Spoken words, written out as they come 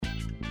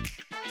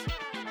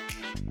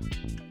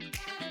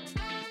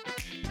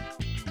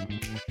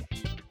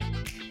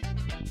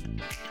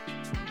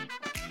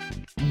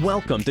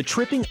Welcome to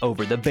Tripping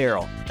Over the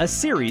Barrel, a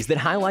series that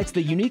highlights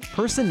the unique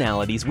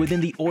personalities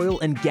within the oil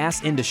and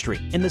gas industry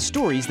and the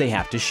stories they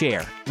have to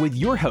share, with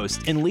your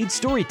hosts and lead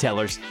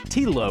storytellers,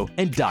 Tilo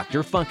and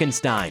Dr.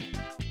 Funkenstein.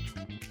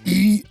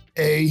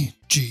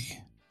 EAG.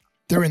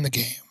 They're in the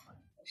game.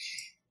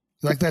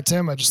 You like that,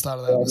 Tim? I just thought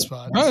of that on the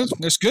spot. Oh,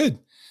 that's good.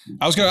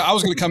 I was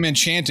gonna come in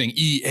chanting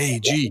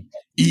EAG,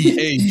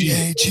 EAG,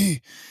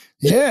 EAG.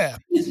 Yeah.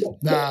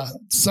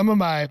 Some of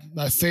my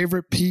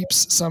favorite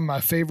peeps, some of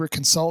my favorite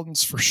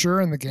consultants for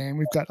sure in the game.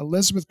 We've got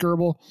Elizabeth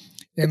Gerbel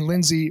and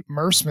Lindsay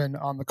Mersman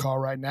on the call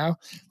right now.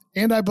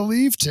 And I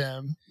believe,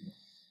 Tim,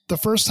 the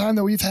first time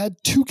that we've had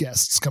two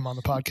guests come on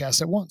the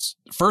podcast at once.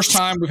 First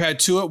time we've had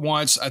two at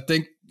once. I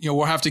think,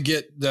 we'll have to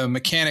get the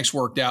mechanics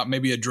worked out,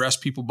 maybe address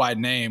people by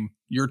name,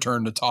 your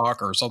turn to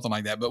talk or something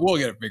like that, but we'll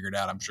get it figured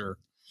out, I'm sure.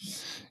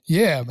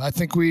 Yeah, I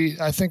think we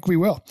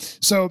will.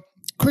 So,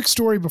 quick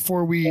story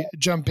before we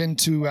jump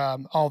into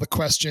all the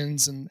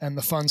questions and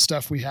the fun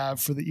stuff we have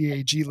for the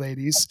EAG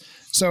ladies.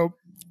 So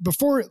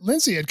before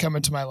Lindsay had come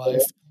into my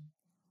life,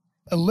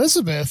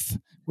 Elizabeth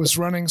was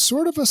running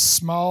sort of a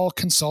small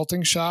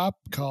consulting shop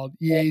called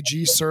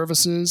EAG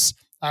Services.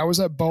 I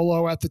was at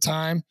Bolo at the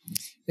time,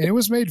 and it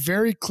was made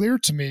very clear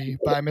to me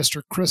by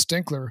Mr. Chris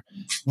Dinkler,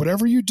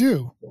 whatever you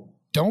do,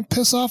 don't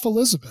piss off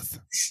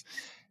Elizabeth.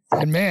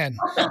 And man,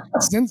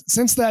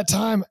 since that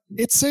time,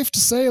 it's safe to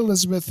say,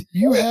 Elizabeth,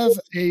 you have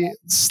a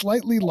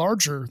slightly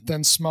larger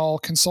than small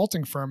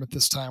consulting firm at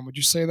this time. Would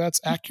you say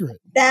that's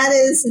accurate? That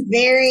is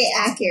very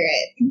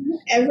accurate.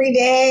 Every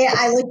day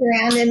I look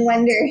around and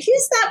wonder,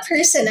 who's that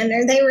person? And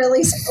are they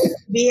really supposed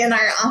to be in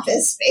our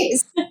office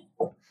space?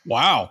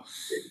 Wow.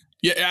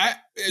 Yeah.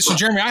 So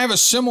Jeremy, I have a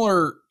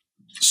similar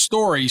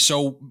story.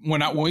 So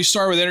when we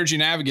started with Energy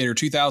Navigator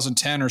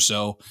 2010 or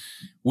so,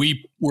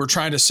 we were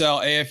trying to sell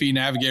AFE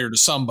Navigator to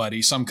some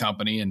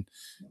company, and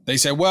they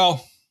said,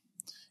 well,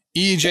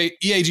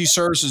 EAG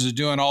Services is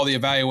doing all the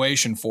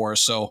evaluation for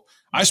us. So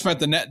I spent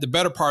the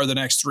better part of the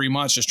next 3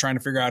 months just trying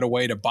to figure out a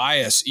way to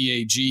bias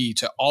EAG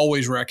to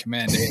always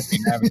recommend AFE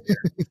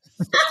Navigator.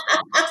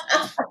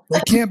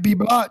 They can't be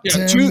bought.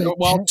 Yeah,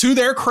 to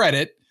their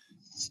credit,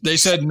 they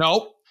said,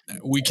 nope,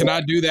 we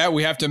cannot do that.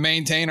 We have to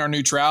maintain our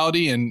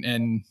neutrality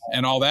and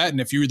all that.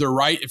 And if you're the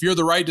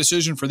right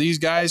decision for these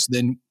guys,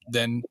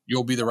 then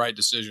you'll be the right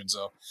decision.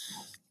 So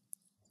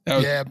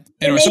yeah.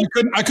 Anyway, so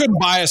I couldn't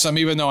bias them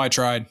even though I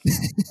tried.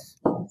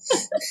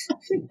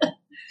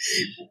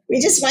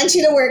 We just want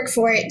you to work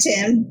for it,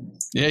 Tim.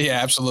 Yeah,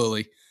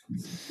 absolutely.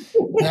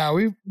 Now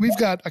we've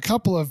got a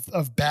couple of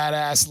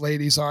badass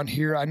ladies on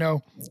here. I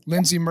know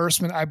Lindsay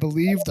Mersman, I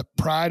believe the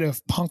pride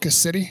of Ponca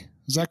City.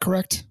 Is that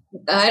correct?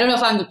 I don't know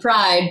if I'm the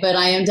pride, but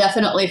I am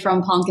definitely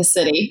from Ponca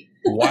City.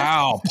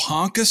 Wow,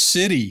 Ponca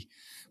City.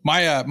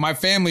 My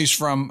family's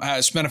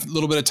spent a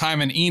little bit of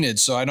time in Enid,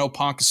 so I know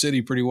Ponca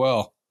City pretty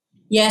well.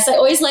 Yes, I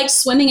always liked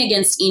swimming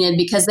against Enid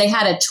because they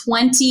had a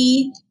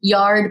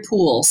 20-yard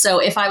pool. So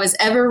if I was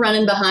ever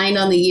running behind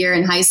on the year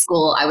in high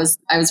school, I was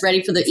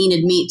ready for the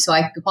Enid meet so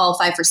I could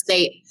qualify for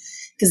state,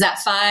 because that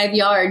 5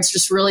 yards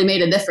just really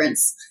made a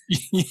difference.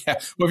 Yeah.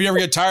 Well, if you ever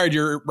get tired,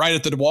 you're right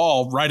at the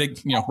wall, right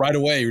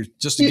away,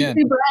 just again.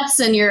 2 breaths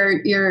and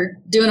you're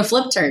doing a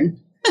flip turn.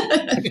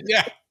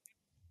 Yeah.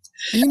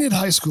 Enid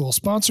High School,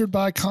 sponsored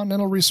by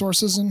Continental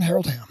Resources and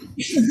Harold Ham.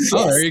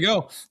 Oh, there you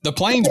go. The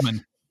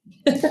Plainsman.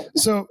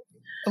 So,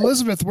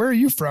 Elizabeth, where are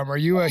you from? Are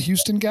you a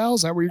Houston gal?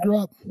 Is that where you grew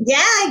up? Yeah,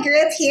 I grew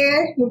up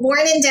here.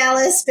 Born in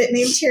Dallas, but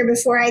moved here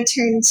before I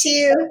turned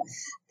 2.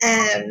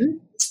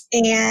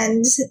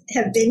 And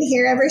have been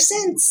here ever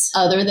since.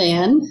 Other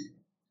than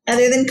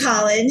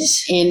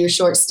college. And your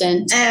short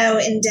stint. Oh,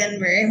 in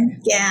Denver.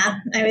 Yeah.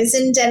 I was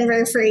in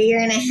Denver for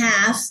 1.5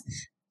 years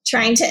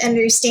trying to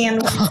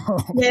understand what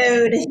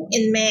snowed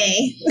in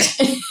May.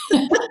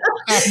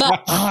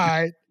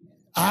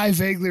 I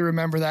vaguely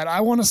remember that.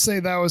 I want to say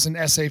that was an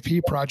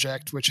SAP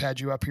project, which had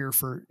you up here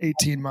for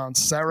 18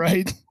 months. Is that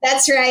right?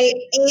 That's right.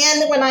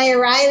 And when I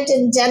arrived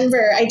in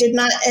Denver, I did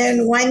not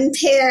own one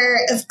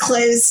pair of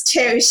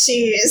closed-toe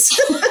shoes.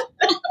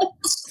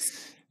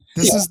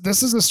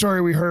 This is a story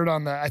we heard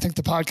on I think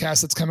the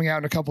podcast that's coming out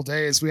in a couple of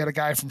days. We had a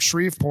guy from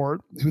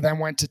Shreveport who then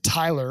went to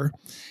Tyler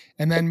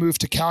and then moved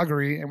to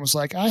Calgary and was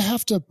like, I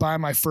have to buy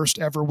my first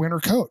ever winter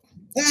coat.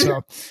 So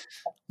a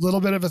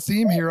little bit of a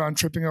theme here on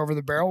Tripping Over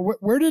the Barrel.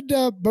 Where did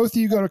both of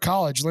you go to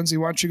college? Lindsay,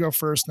 why don't you go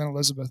first, then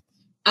Elizabeth?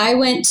 I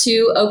went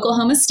to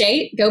Oklahoma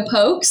State, go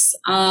Pokes.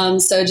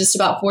 So just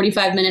about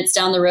 45 minutes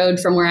down the road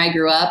from where I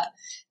grew up.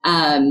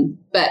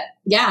 But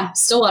yeah,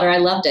 Stillwater, I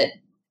loved it.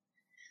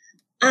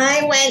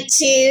 I went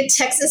to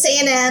Texas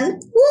A&M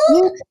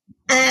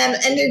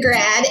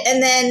undergrad,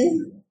 and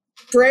then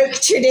broke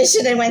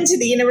tradition and went to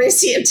the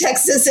University of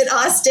Texas at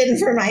Austin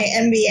for my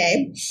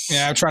MBA.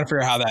 Yeah, I'm trying to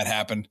figure out how that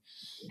happened.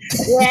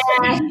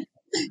 Yeah,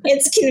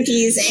 it's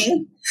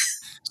confusing.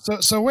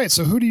 So wait,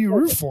 so who do you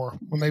root for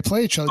when they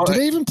play each other? Do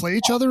they even play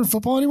each other in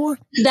football anymore?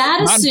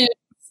 That assumes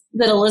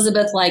that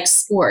Elizabeth likes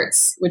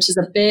sports, which is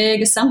a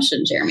big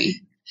assumption, Jeremy.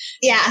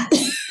 Yeah,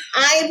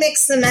 I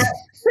mix them up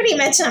pretty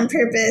much on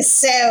purpose.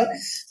 So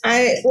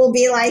I will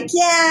be like,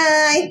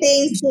 yeah, I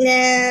think,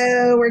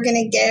 we're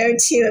going to go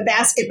to a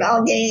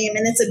basketball game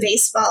and it's a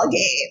baseball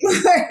game.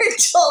 Or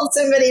told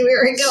somebody we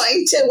were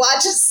going to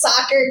watch a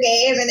soccer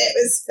game and it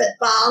was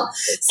football.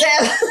 So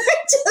I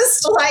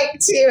just like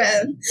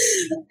to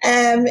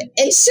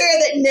ensure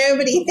that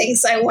nobody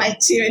thinks I want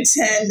to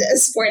attend a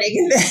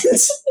sporting event.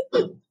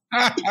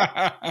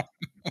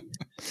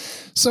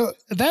 So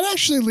that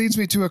actually leads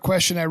me to a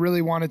question I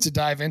really wanted to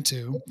dive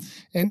into.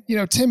 And,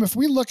 Tim, if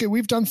we look at,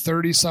 we've done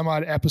 30 some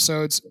odd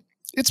episodes,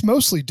 it's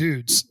mostly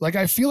dudes. Like,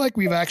 I feel like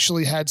we've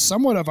actually had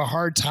somewhat of a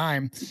hard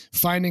time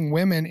finding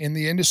women in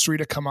the industry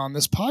to come on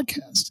this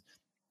podcast.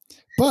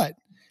 But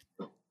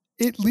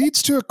it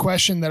leads to a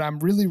question that I'm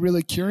really,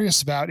 really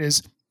curious about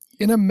is,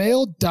 in a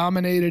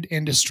male-dominated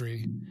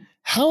industry,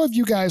 how have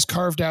you guys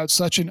carved out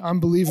such an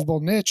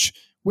unbelievable niche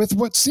with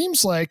what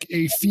seems like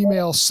a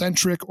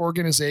female-centric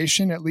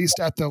organization, at least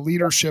at the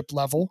leadership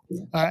level,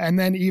 and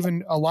then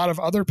even a lot of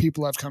other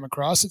people I've come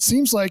across? It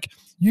seems like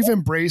you've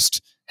embraced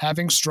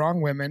having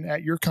strong women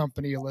at your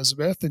company,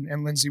 Elizabeth,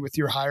 and Lindsay with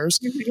your hires.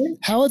 Mm-hmm.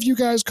 How have you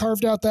guys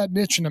carved out that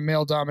niche in a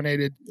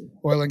male-dominated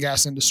oil and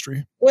gas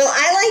industry? Well,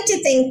 I like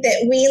to think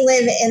that we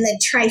live in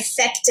the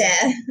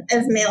trifecta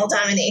of male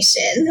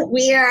domination.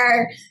 We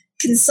are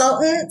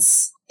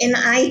consultants in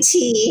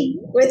IT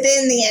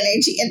within the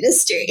energy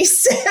industry.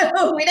 So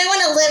we don't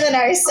want to limit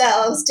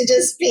ourselves to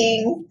just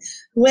being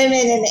women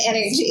in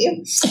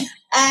energy.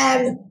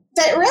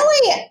 But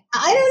really,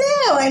 I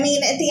don't know. I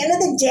mean, at the end of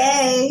the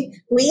day,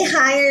 we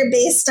hire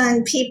based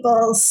on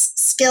people's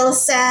skill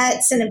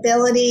sets and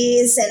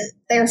abilities and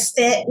their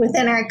fit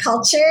within our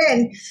culture.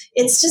 And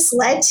it's just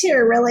led to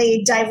a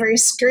really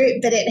diverse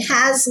group, but it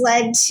has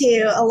led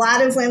to a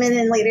lot of women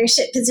in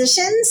leadership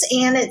positions,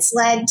 and it's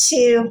led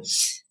to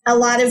a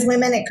lot of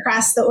women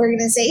across the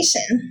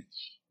organization.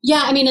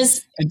 Yeah, I mean,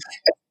 as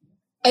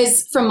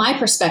from my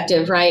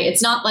perspective, right,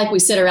 it's not like we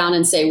sit around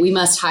and say we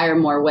must hire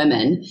more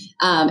women.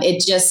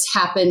 It just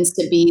happens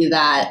to be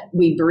that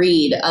we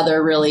breed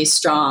other really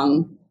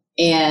strong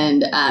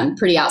and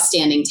pretty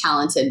outstanding,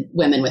 talented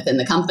women within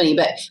the company.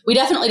 But we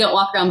definitely don't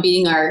walk around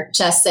beating our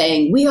chest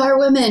saying we are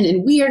women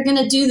and we are going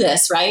to do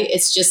this, right?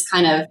 It's just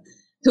kind of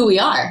who we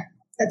are.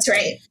 That's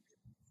right.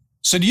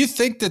 So do you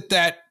think that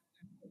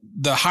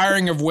the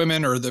hiring of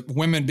women or the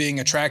women being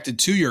attracted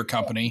to your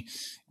company,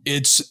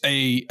 it's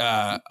a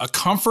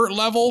comfort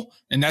level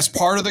and that's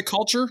part of the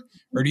culture?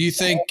 Or do you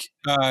think,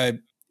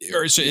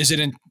 or is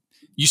it,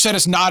 you said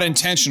it's not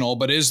intentional,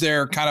 but is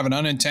there kind of an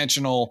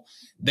unintentional,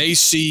 they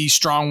see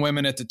strong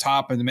women at the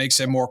top and it makes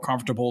them more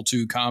comfortable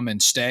to come and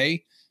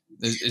stay?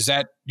 Is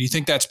that, do you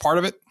think that's part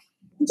of it?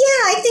 Yeah,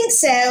 I think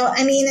so.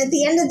 I mean, at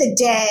the end of the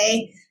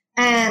day,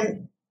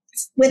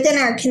 within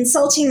our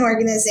consulting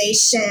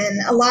organization,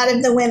 a lot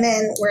of the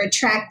women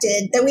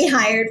that we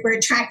hired were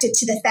attracted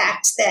to the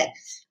fact that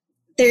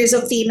there's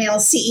a female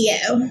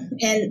CEO.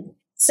 And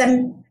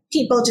some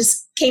people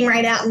just came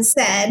right out and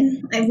said,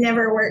 I've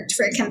never worked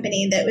for a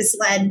company that was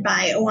led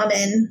by a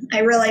woman. I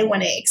really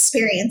want to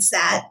experience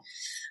that.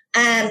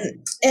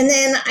 And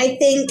then I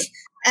think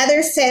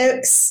other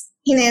folks,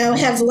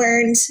 have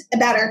learned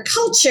about our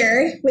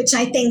culture, which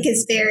I think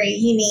is very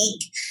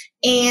unique.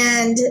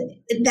 And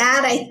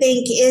that, I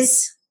think,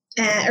 is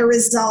a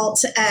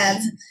result of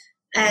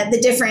the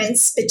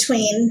difference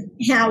between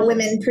how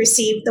women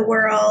perceive the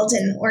world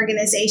and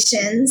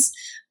organizations.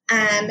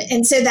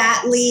 And so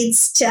that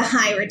leads to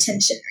high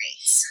retention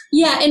rates.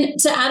 Yeah. And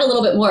to add a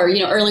little bit more,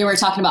 earlier we were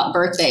talking about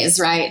birthdays,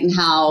 right? And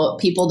how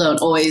people don't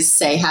always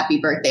say happy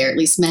birthday, or at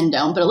least men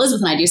don't, but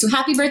Elizabeth and I do. So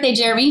happy birthday,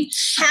 Jeremy.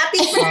 Happy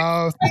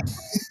birthday.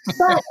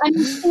 But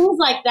things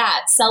like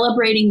that,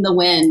 celebrating the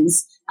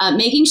wins,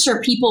 making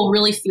sure people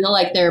really feel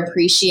like they're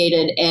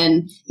appreciated.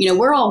 And,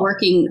 we're all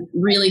working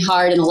really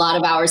hard and a lot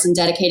of hours and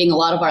dedicating a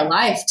lot of our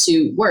life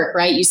to work,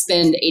 right? You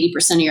spend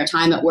 80% of your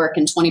time at work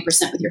and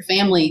 20% with your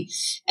family.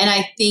 And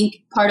I think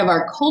part of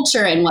our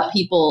culture and what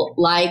people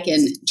like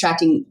and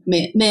attracting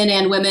men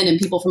and women and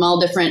people from all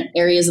different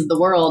areas of the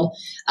world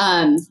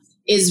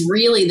is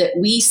really that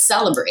we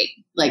celebrate.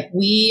 Like,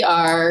 we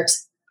are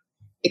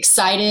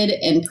excited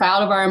and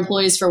proud of our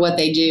employees for what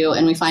they do.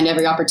 And we find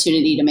every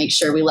opportunity to make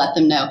sure we let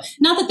them know.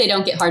 Not that they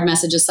don't get hard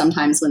messages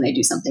sometimes when they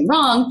do something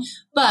wrong,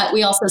 but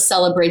we also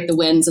celebrate the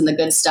wins and the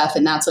good stuff.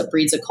 And that's what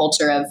breeds a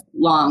culture of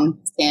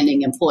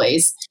long-standing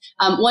employees.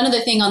 One other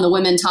thing on the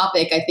women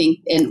topic, I think,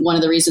 and one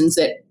of the reasons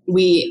that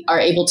we are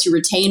able to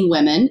retain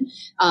women,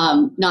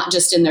 not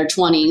just in their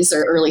 20s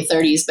or early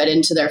 30s, but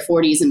into their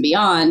 40s and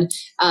beyond,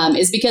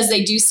 is because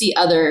they do see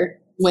other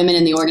women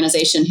in the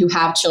organization who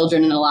have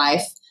children in a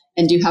life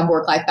and do have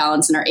work-life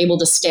balance and are able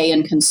to stay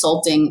in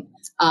consulting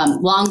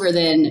longer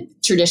than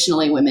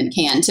traditionally women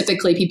can.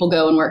 Typically, people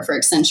go and work for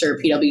Accenture or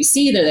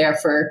PwC. They're there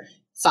for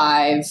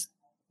 5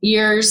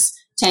 years,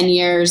 10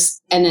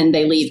 years, and then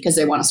they leave because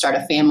they want to start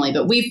a family.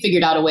 But we've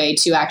figured out a way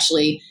to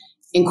actually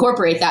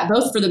incorporate that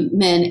both for the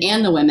men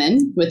and the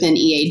women within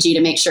EAG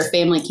to make sure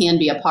family can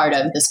be a part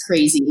of this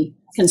crazy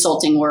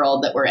consulting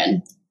world that we're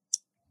in.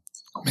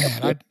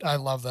 Man, I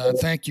love that.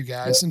 Thank you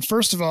guys. And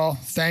first of all,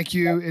 thank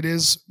you. It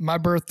is my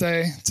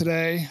birthday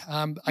today.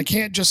 I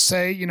can't just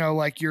say,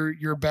 like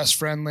your best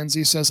friend,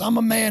 Lindsay, says, I'm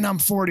a man, I'm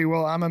 40.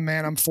 Well, I'm a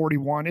man, I'm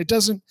 41. It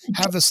doesn't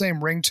have the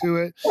same ring to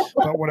it,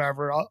 but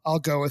whatever. I'll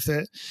go with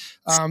it.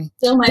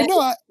 Still might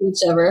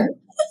whichever.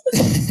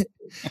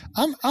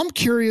 I'm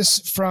curious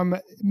from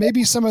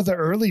maybe some of the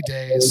early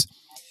days.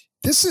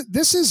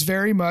 This is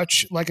very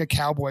much like a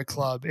cowboy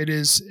club. It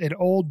is an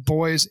old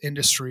boys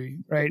industry,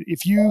 right?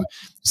 If you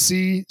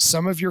see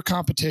some of your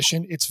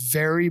competition, it's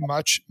very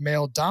much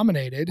male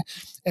dominated.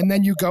 And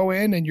then you go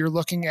in and you're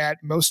looking at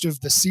most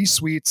of the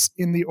C-suites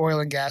in the oil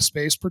and gas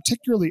space,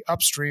 particularly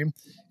upstream.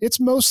 It's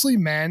mostly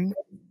men,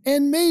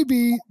 and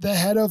maybe the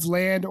head of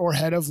land or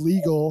head of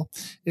legal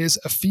is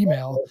a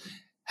female.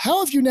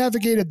 How have you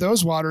navigated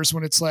those waters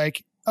when it's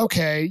like,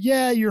 okay,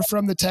 yeah, you're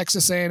from the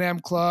Texas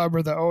A&M club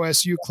or the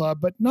OSU club,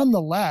 but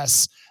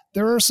nonetheless,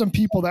 there are some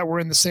people that were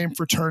in the same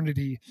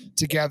fraternity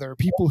together,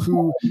 people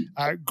who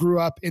grew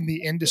up in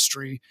the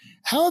industry.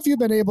 How have you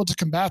been able to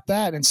combat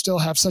that and still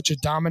have such a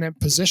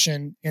dominant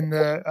position in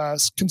the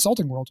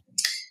consulting world?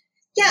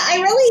 Yeah, I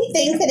really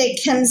think that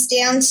it comes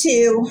down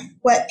to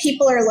what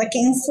people are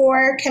looking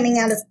for coming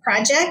out of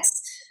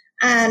projects.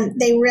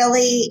 They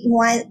really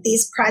want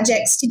these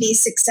projects to be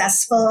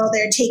successful.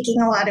 They're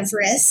taking a lot of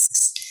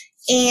risks.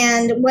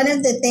 And one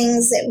of the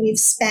things that we've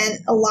spent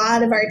a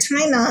lot of our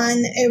time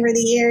on over the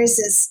years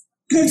is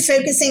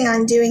focusing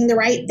on doing the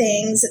right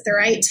things at the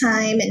right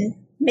time and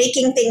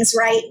making things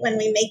right when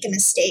we make a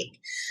mistake.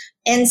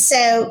 And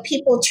so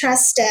people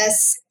trust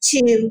us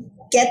to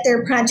get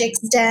their projects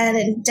done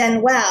and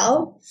done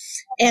well.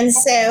 And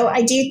so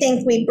I do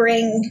think we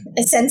bring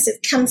a sense of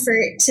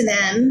comfort to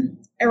them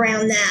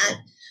around that.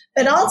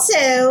 But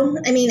also,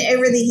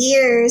 over the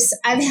years,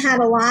 I've had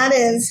a lot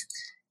of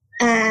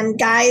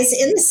guys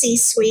in the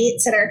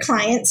C-suites at our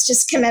clients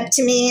just come up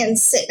to me and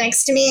sit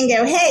next to me and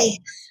go, hey,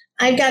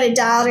 I've got a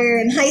daughter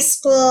in high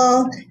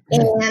school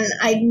and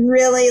I'd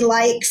really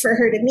like for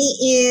her to meet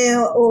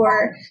you,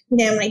 or,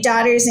 my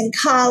daughter's in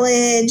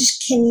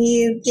college. Can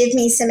you give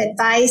me some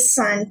advice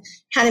on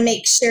how to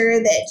make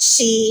sure that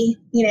she,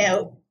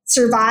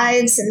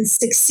 survives and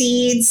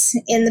succeeds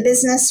in the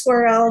business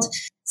world?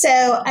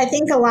 So I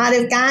think a lot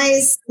of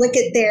guys look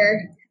at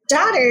their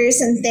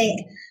daughters and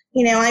think,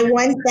 I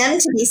want them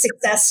to be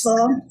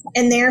successful.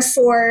 And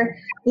therefore,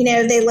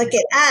 they look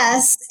at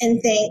us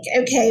and think,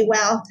 okay,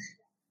 well,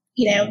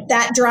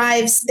 that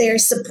drives their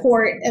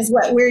support of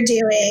what we're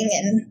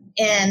doing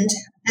and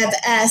of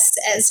us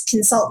as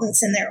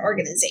consultants in their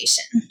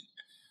organization.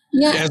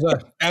 Yeah.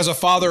 As a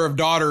father of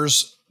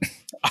daughters,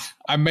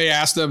 I may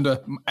ask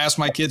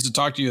my kids to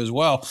talk to you as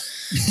well.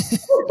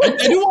 I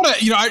do want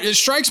to, it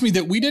strikes me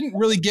that we didn't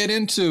really get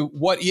into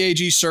what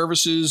EAG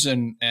services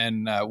and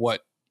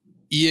what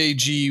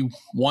EAG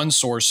One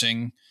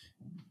Sourcing,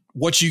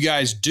 what you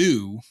guys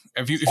do.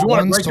 If you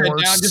want to break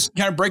that down, just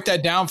kind of break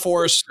that down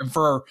for us.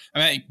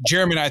 And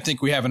Jeremy and I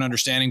think we have an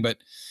understanding, but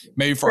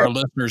maybe for our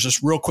listeners,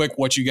 just real quick,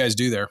 what you guys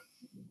do there.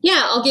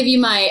 Yeah, I'll give you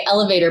my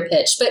elevator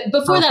pitch. But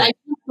before that, I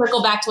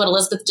circle back to what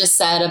Elizabeth just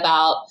said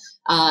about,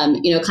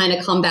 kind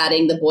of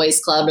combating the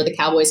boys club or the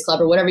cowboys club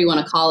or whatever you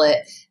want to call it.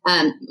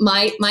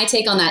 My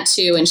take on that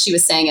too, and she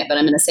was saying it, but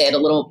I'm going to say it a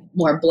little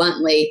more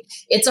bluntly.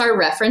 It's our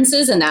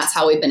references, and that's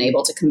how we've been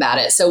able to combat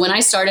it. So when I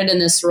started in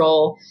this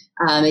role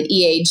at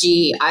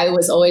EAG, I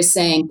was always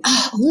saying,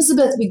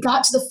 Elizabeth, we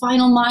got to the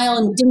final mile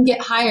and we didn't get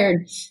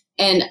hired.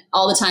 And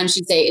all the time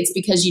she'd say, it's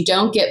because you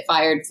don't get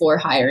fired for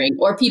hiring.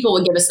 Or people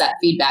would give us that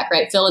feedback,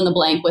 right? Fill in the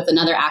blank with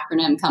another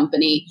acronym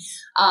company.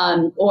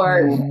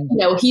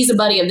 He's a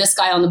buddy of this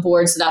guy on the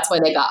board, so that's why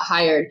they got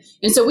hired.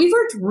 And so we've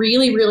worked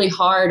really, really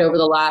hard over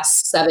the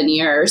last 7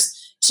 years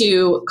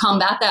to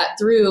combat that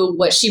through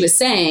what she was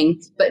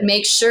saying, but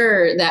make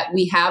sure that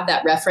we have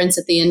that reference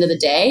at the end of the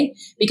day,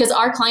 because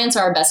our clients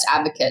are our best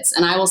advocates.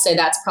 And I will say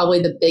that's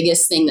probably the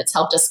biggest thing that's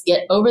helped us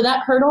get over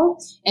that hurdle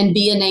and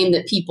be a name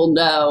that people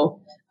know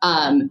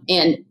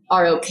and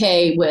are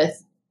okay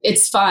with.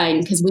 It's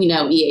fine because we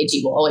know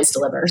EAG will always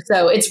deliver.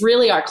 So it's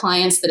really our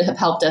clients that have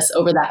helped us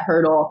over that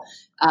hurdle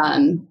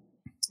and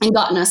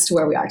gotten us to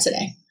where we are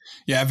today.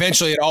 Yeah,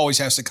 eventually it always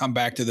has to come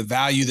back to the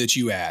value that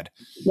you add.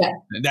 Yeah.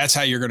 That's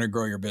how you're going to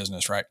grow your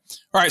business, right?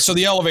 All right, so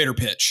the elevator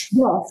pitch.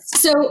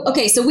 Yes.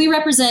 So we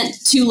represent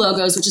two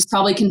logos, which is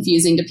probably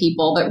confusing to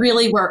people, but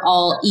really we're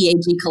all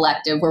EAG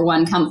Collective. We're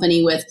one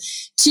company with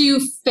two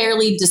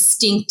fairly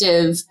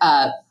distinctive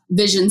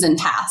visions and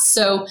paths.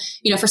 So,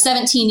 for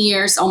 17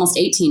 years, almost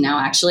 18 now,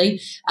 actually,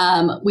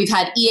 we've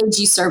had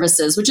EAG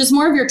Services, which is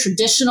more of your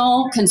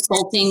traditional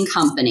consulting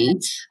company,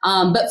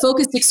 but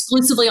focused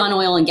exclusively on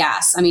oil and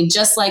gas.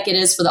 Just like it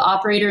is for the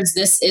operators,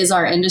 this is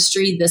our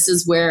industry. This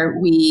is where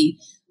we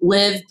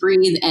live,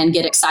 breathe, and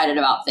get excited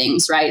about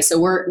things, right? So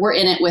we're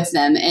in it with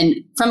them. And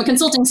from a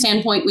consulting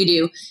standpoint, we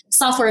do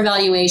software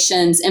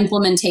evaluations,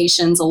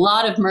 implementations, a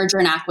lot of merger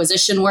and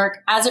acquisition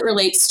work as it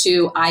relates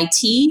to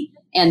IT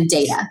and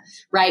data,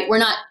 right? We're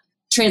not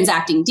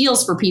transacting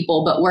deals for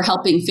people, but we're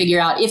helping figure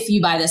out, if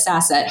you buy this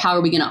asset, how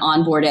are we going to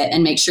onboard it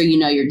and make sure you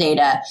know your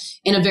data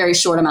in a very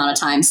short amount of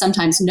time,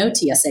 sometimes no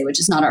TSA, which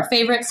is not our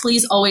favorite.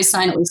 Please always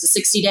sign at least a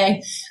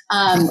 60-day.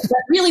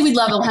 But really, we'd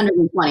love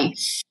 120.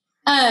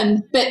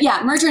 But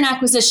yeah, merger and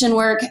acquisition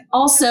work.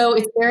 Also,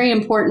 it's very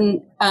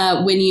important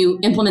when you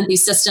implement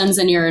these systems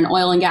and you're an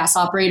oil and gas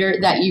operator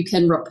that you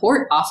can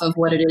report off of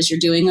what it is you're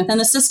doing within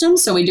the system.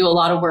 So we do a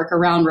lot of work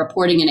around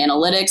reporting and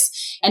analytics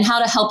and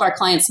how to help our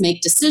clients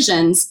make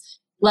decisions,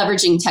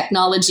 leveraging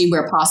technology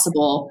where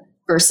possible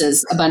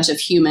versus a bunch of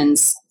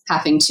humans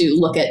having to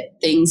look at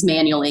things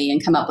manually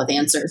and come up with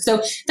answers.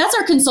 So that's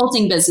our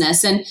consulting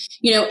business. And,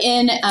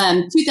 in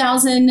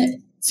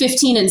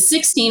 2015 and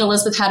 16,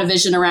 Elizabeth had a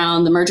vision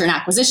around the merger and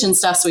acquisition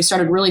stuff. So we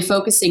started really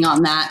focusing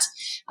on that.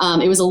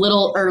 It was a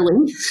little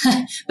early,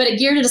 but it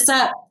geared us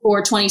up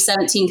for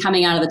 2017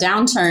 coming out of the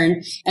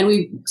downturn. And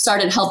we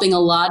started helping a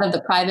lot of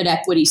the private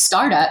equity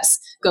startups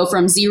go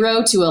from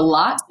zero to a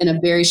lot in a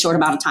very short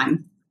amount of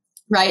time.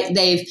 Right?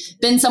 They've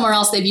been somewhere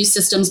else. They've used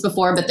systems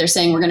before, but they're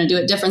saying we're going to do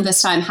it different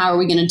this time. How are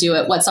we going to do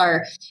it? What's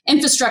our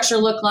infrastructure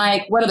look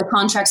like? What are the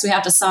contracts we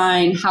have to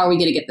sign? How are we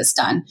going to get this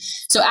done?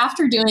 So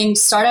after doing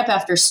startup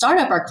after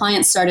startup, our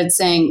clients started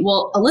saying,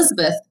 well,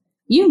 Elizabeth,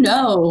 you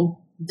know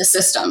the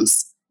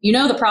systems, you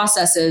know the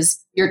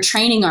processes, you're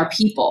training our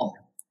people.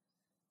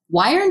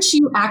 Why aren't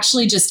you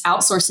actually just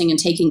outsourcing and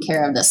taking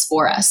care of this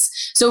for us?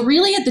 So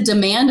really at the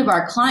demand of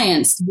our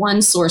clients,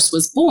 OneSource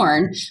was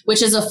born,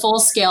 which is a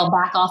full-scale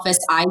back office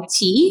and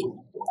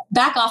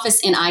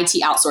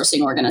IT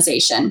outsourcing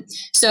organization.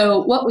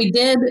 So what we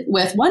did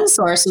with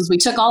OneSource was we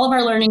took all of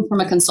our learning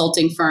from a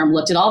consulting firm,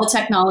 looked at all the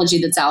technology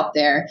that's out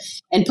there,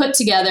 and put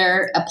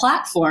together a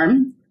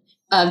platform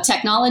of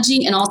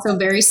technology and also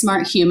very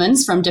smart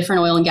humans from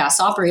different oil and gas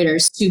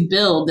operators to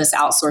build this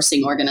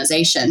outsourcing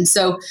organization.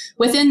 So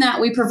within that,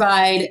 we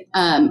provide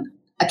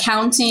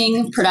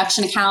accounting,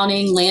 production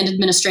accounting, land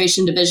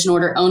administration, division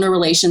order, owner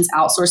relations,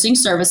 outsourcing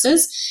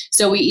services.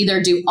 So we either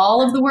do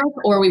all of the work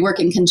or we work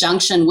in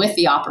conjunction with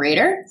the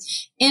operator,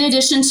 in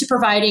addition to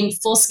providing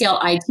full-scale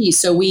IT.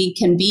 So we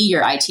can be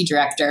your IT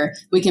director,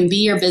 we can be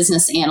your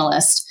business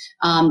analyst,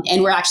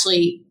 and we're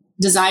actually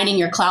designing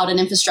your cloud and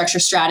infrastructure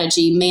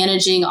strategy,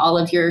 managing all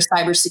of your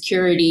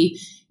cybersecurity,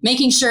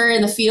 making sure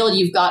in the field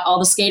you've got all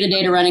the SCADA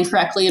data running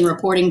correctly and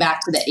reporting back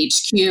to the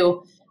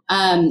HQ,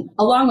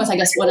 along with, I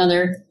guess, one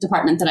other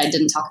department that I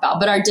didn't talk about,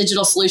 but our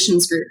digital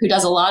solutions group, who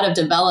does a lot of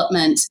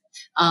development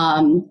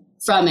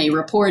from a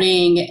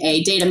reporting,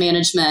 a data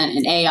management,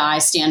 and AI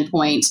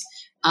standpoint.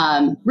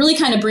 Really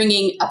kind of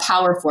bringing a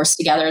power force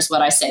together is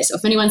what I say. So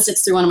if anyone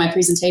sits through one of my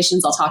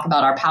presentations, I'll talk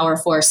about our power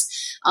force.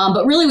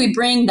 But really we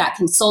bring that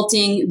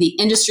consulting, the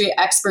industry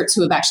experts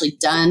who have actually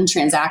done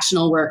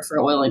transactional work for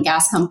oil and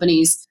gas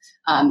companies,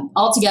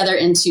 all together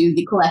into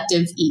the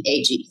collective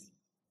EAG.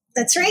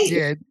 That's right.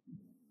 Yeah.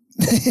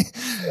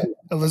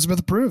 Elizabeth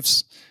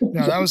approves.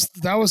 No,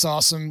 that was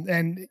awesome.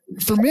 And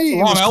for me,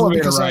 it was cool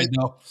because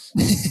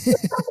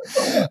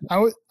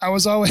I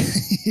was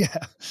always, yeah.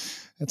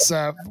 It's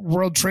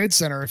World Trade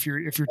Center. If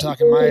you're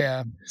talking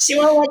my, she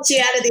won't let you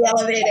out of the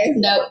elevator.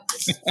 No.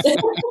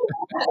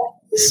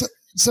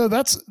 So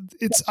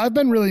I've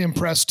been really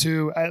impressed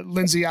too.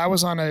 Lindsay, I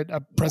was on a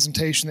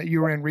presentation that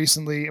you were in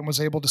recently and was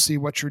able to see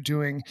what you're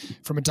doing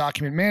from a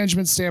document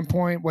management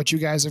standpoint, what you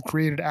guys have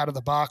created out of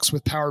the box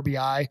with Power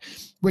BI,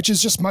 which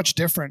is just much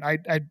different. I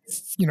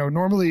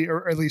normally,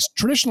 or at least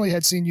traditionally,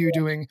 had seen you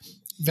doing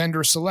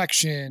vendor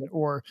selection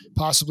or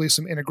possibly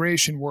some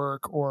integration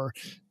work or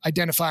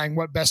identifying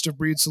what best of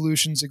breed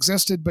solutions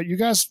existed, but you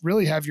guys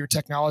really have your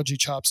technology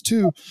chops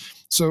too.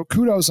 So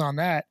kudos on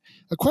that.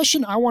 A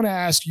question I want to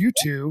ask you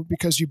two,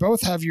 because you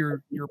both have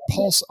your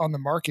pulse on the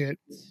market.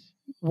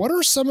 What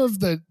are some of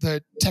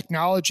the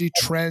technology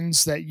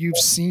trends that you've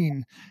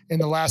seen in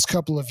the last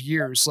couple of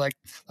years? Like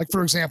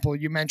for example,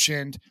 you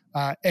mentioned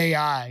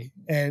AI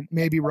and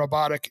maybe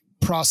robotic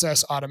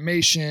process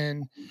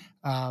automation,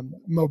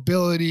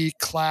 mobility,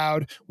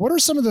 cloud. What are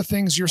some of the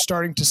things you're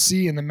starting to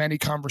see in the many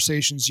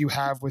conversations you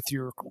have with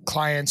your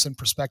clients and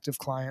prospective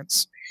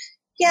clients?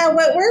 Yeah,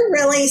 what we're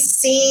really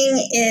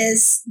seeing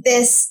is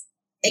this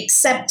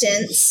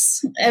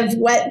acceptance of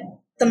what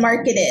the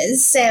market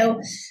is.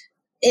 So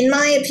in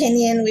my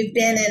opinion, we've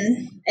been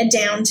in a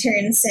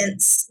downturn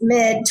since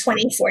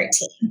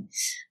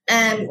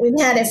mid-2014. We've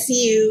had a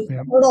few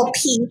little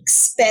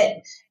peaks,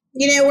 but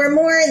we're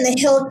more in the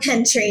hill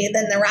country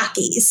than the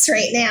Rockies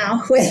right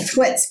now with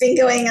what's been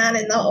going on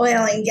in the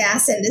oil and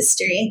gas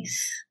industry.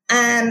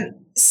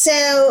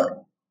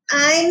 So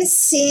I'm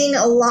seeing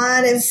a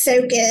lot of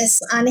focus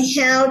on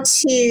how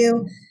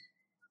to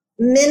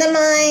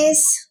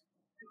minimize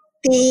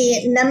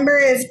the number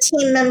of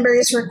team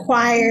members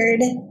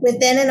required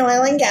within an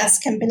oil and gas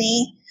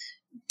company,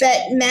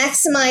 but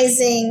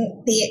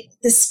maximizing the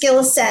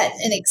skill set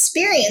and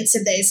experience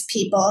of those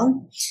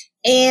people.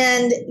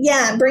 And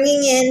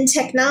bringing in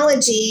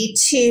technology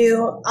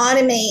to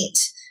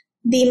automate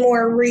the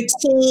more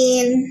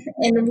routine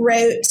and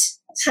rote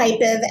type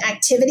of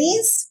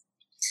activities.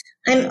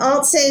 I'm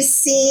also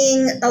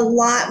seeing a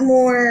lot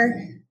more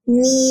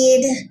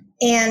need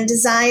and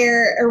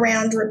desire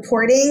around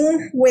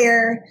reporting,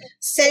 where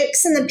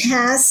folks in the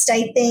past,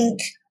 I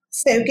think,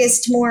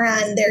 focused more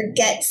on their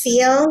gut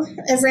feel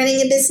of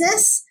running a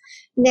business.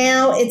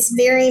 Now it's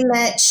very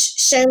much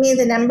show me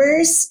the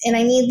numbers, and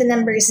I need the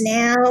numbers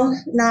now,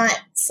 not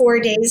 4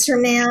 days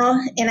from now.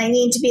 And I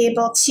need to be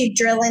able to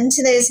drill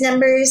into those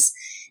numbers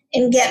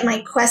and get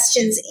my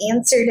questions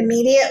answered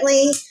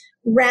immediately,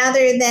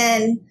 rather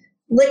than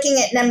looking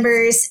at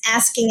numbers,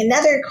 asking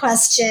another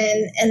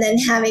question, and then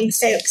having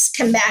folks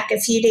come back a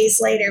few days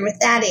later with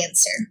that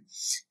answer.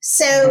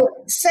 So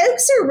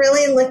folks are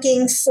really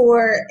looking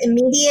for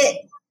immediate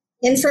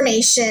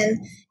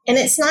information, and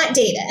it's not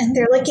data.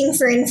 They're looking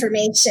for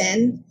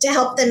information to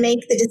help them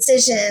make the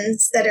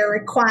decisions that are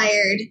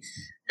required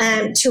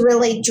to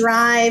really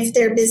drive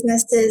their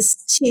businesses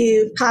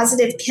to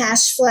positive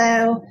cash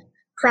flow,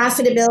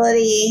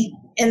 profitability,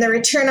 and the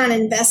return on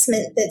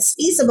investment that's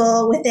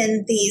feasible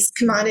within these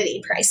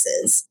commodity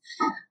prices.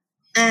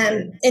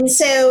 And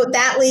so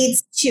that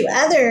leads to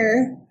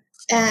other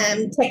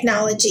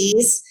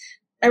technologies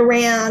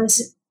around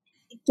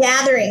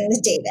gathering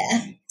the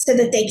data so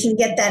that they can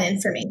get that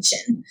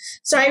information.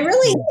 So I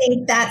really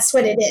think that's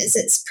what it is.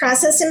 It's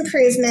process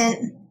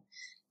improvement,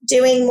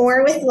 doing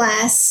more with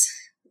less,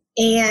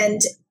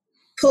 and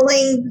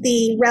pulling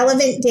the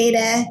relevant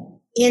data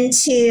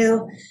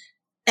into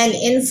an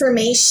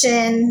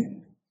information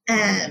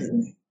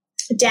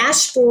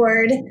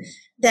dashboard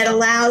that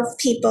allows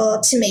people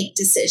to make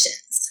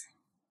decisions.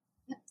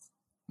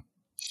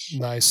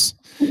 Nice.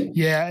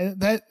 Yeah,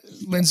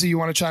 Lindsay, you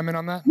want to chime in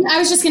on that? I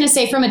was just going to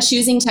say, from a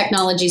choosing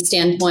technology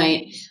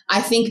standpoint, I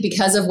think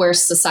because of where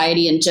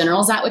society in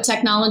general is at with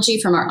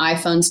technology, from our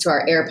iPhones to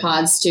our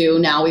AirPods to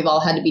now we've all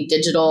had to be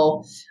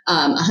digital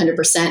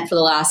 100% for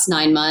the last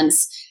 9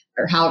 months,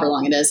 or however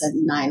long it is,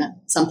 9,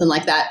 something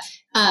like that.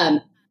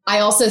 I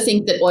also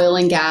think that oil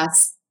and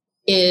gas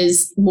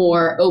is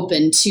more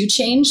open to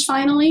change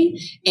finally,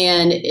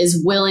 and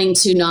is willing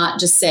to not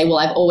just say, well,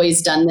 I've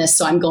always done this,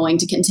 so I'm going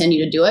to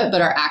continue to do it,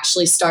 but are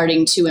actually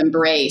starting to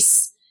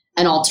embrace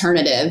an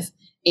alternative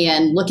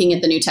and looking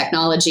at the new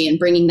technology and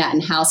bringing that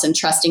in-house and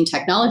trusting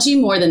technology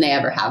more than they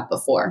ever have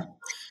before.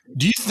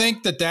 Do you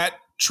think that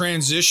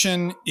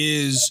transition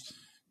is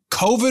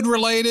COVID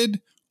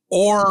related,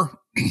 or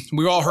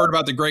we've all heard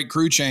about the great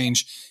crew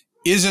change?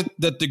 Is it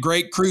that the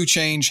great crew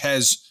change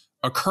has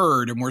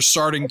occurred and we're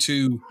starting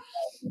to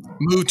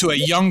move to a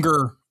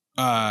younger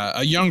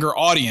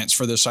audience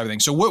for this type of thing?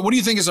 So what do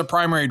you think is a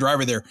primary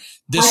driver there?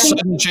 This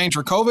sudden change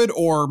for COVID,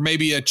 or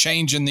maybe a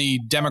change in the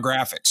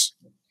demographics?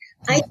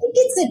 I think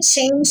it's a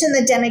change in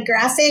the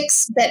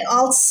demographics, but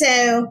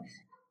also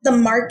the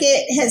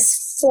market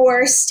has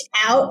forced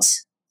out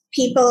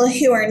people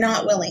who are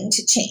not willing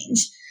to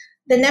change.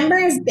 The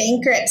number of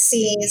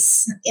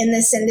bankruptcies in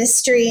this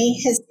industry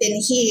has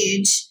been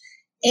huge,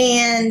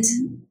 and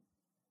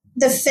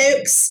the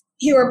folks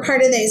who are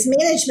part of those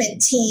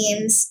management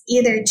teams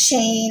either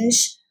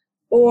change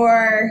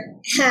or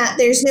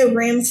there's no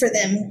room for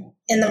them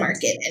in the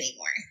market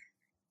anymore.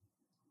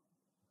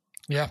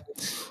 Yeah,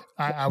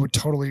 I would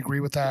totally agree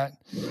with that.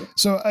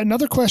 So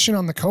another question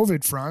on the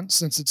COVID front,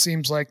 since it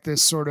seems like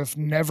this sort of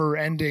never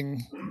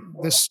ending,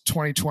 this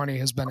 2020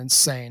 has been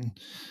insane.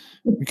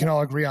 We can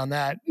all agree on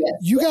that. Yes.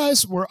 You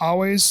guys were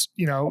always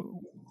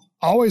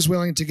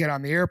willing to get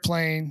on the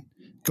airplane,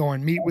 go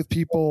and meet with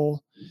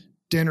people,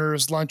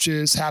 dinners,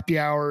 lunches, happy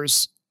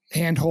hours,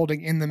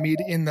 hand-holding in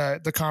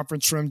the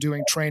conference room,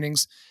 doing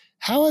trainings.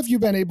 How have you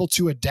been able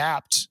to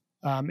adapt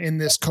in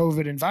this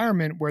COVID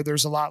environment where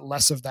there's a lot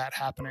less of that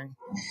happening?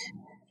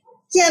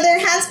 Yeah, there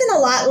has been a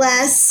lot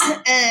less.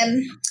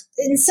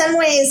 In some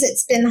ways,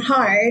 it's been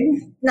hard,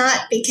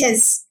 not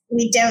because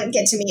we don't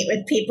get to meet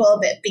with people,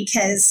 but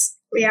because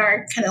we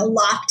are kind of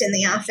locked in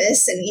the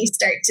office and you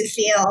start to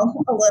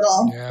feel a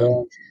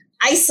little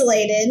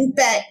isolated.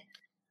 But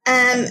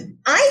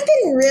I've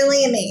been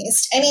really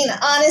amazed. I mean,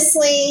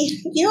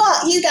 honestly,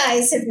 you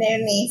guys have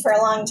known me for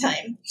a long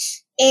time.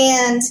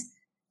 And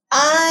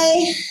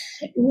I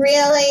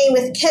really,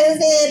 with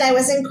COVID, I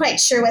wasn't quite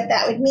sure what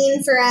that would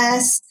mean for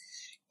us.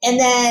 And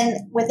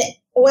then with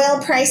oil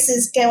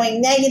prices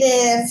going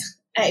negative,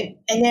 I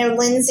know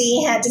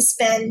Lindsay had to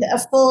spend a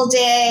full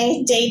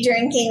day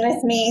drinking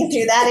with me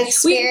through that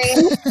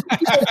experience.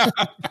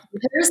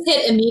 Hers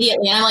hit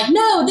immediately. And I'm like,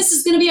 no, this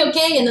is going to be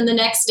okay. And then the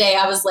next day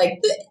I was like,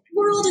 the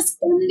world is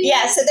ending.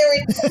 Yeah, so there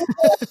were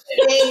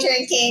 2 day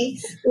drinking,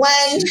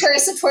 one her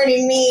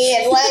supporting me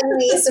and one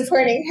me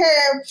supporting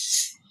her.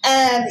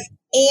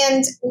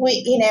 And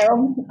we,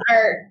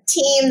 our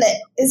team that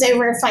is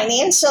over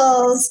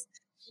financials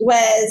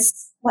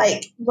was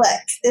like,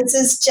 look, this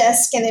is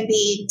just going to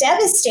be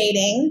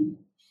devastating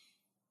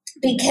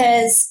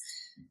because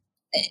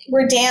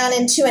we're down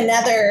into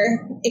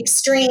another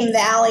extreme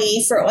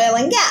valley for oil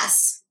and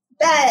gas.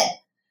 But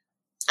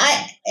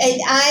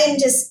I'm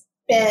just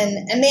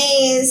been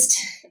amazed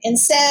and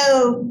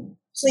so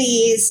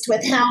pleased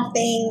with how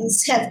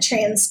things have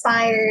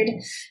transpired.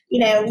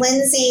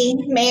 Lindsay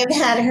may have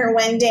had her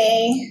one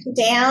day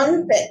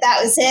down, but that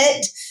was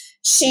it.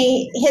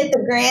 She hit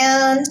the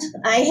ground.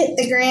 I hit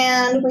the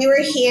ground. We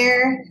were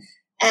here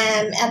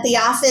at the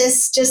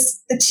office,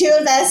 just the two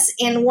of us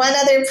and one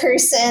other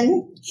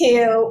person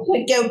who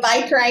would go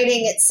bike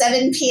riding at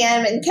 7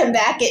 p.m. and come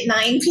back at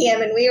 9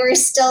 p.m. And we were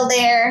still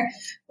there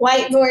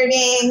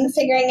whiteboarding,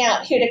 figuring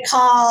out who to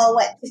call,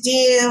 what to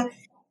do.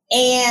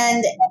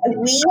 And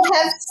we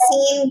have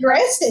seen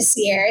growth this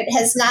year. It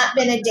has not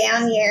been a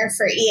down year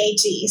for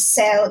EAG.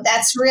 So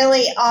that's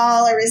really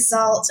all a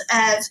result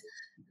of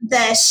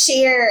the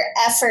sheer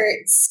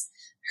efforts,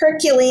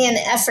 Herculean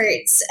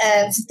efforts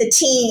of the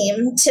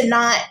team to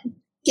not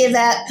give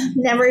up,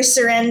 never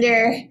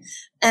surrender.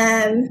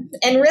 And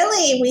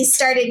really, we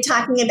started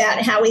talking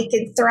about how we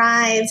could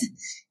thrive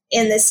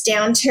in this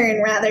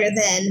downturn rather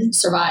than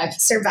survive.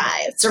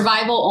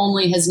 Survival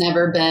only has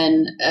never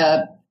been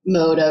a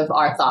mode of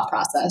our thought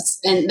process.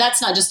 And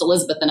that's not just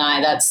Elizabeth and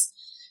I, that's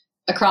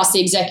across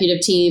the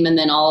executive team and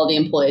then all of the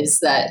employees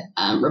that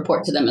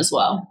report to them as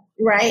well.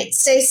 Right.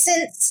 So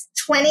since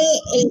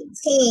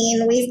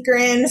 2018, we've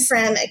grown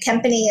from a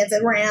company of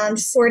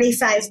around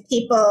 45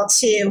 people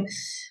to,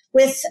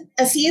 with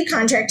a few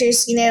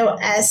contractors,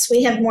 us,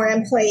 we have more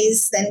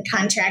employees than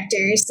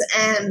contractors.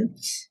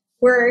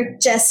 We're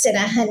just at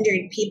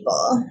 100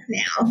 people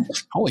now.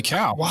 Holy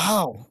cow.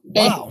 Wow.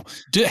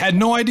 Had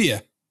no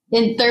idea.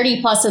 And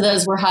 30 plus of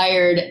those were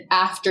hired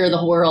after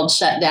the world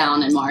shut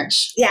down in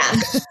March. Yeah.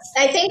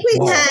 I think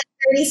we've had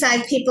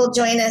 35 people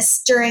join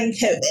us during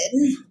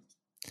COVID.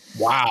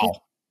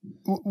 Wow.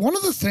 One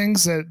of the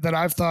things that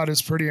I've thought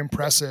is pretty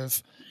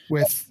impressive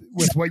with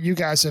what you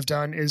guys have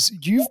done is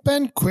you've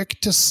been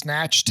quick to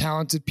snatch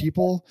talented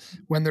people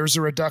when there's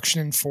a reduction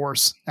in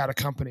force at a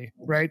company,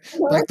 right?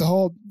 Like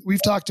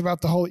we've talked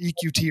about the whole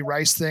EQT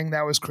Rice thing.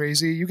 That was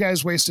crazy. You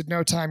guys wasted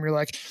no time. You're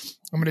like,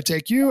 I'm going to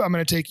take you.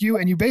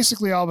 And you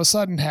basically all of a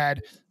sudden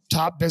had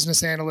top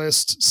business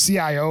analysts,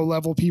 CIO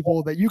level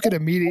people that you could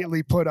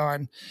immediately put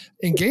on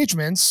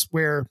engagements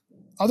where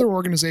other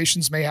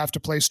organizations may have to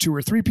place 2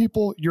 or 3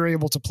 people. You're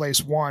able to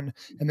place 1,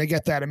 and they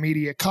get that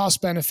immediate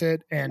cost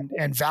benefit and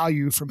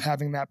value from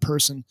having that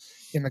person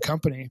in the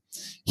company.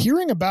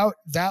 Hearing about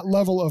that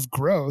level of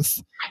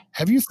growth,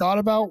 have you thought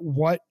about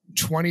what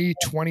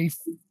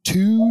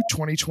 2022,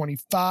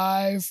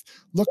 2025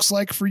 looks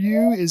like for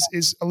you?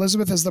 Is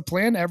Elizabeth, has the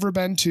plan ever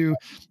been to,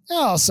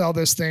 I'll sell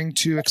this thing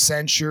to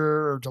Accenture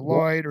or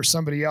Deloitte or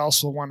somebody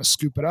else will want to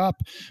scoop it up?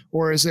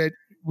 Or is it,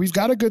 we've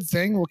got a good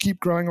thing, we'll keep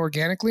growing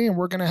organically, and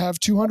we're going to have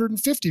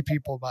 250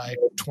 people by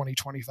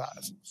 2025?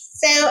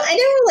 So I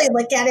don't really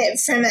look at it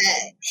from a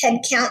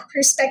headcount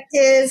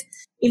perspective,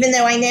 even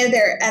though I know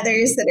there are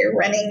others that are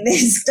running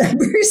these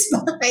numbers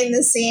behind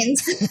the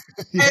scenes.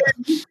 Yeah.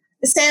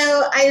 So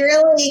I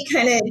really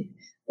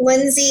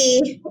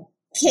Lindsay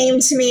came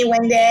to me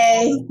one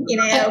day,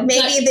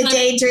 maybe the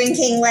day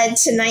drinking led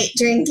to night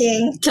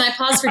drinking. Can I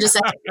pause for just a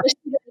second?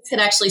 Could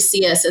actually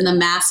see us in the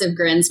massive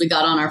grins we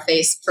got on our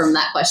face from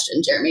that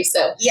question, Jeremy.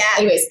 So yeah,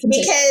 anyways,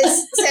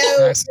 because so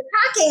Nice. we're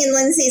talking and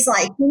Lindsay's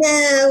like,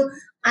 no,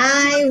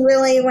 I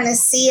really want to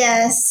see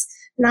us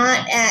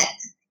not at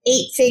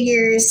 8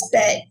 figures,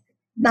 but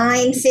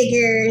 9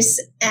 figures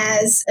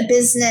as a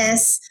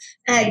business,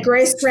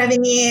 gross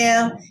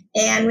revenue.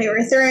 And we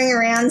were throwing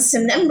around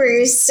some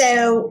numbers.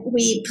 So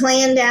we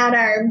planned out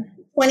our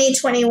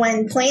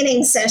 2021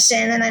 planning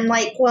session. And I'm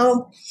like,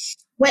 well,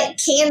 what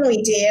can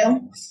we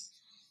do?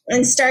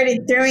 And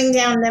started throwing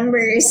down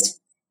numbers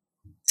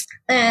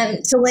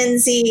to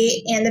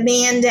Lindsay and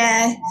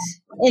Amanda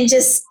and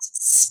just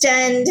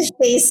stunned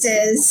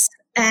faces.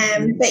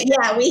 But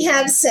yeah, we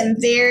have some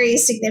very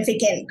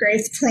significant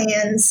growth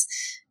plans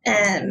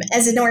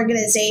as an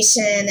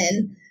organization,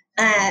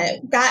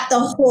 and got the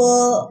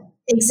whole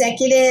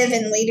executive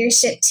and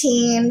leadership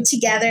team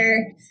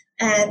together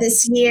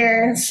this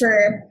year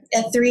for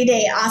a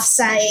 3-day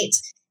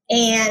offsite.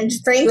 And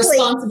frankly,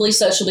 responsibly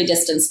socially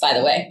distanced, by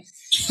the way.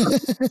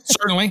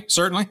 Certainly.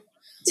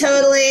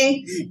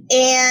 Totally.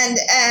 And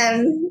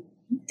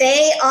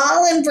they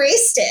all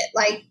embraced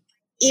it,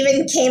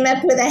 even came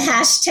up with a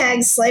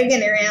hashtag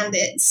slogan around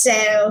it.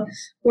 So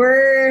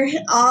we're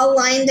all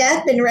lined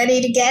up and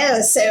ready to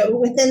go. So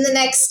within the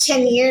next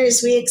 10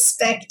 years, we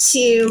expect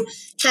to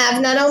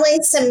have not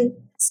only some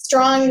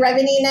strong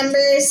revenue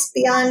numbers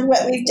beyond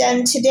what we've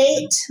done to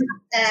date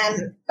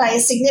by a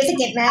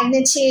significant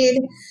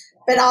magnitude,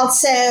 but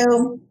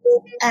also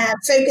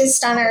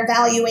focused on our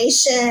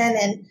valuation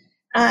and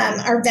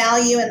our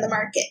value in the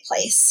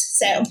marketplace.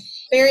 So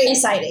very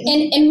exciting.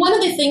 And one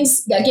of the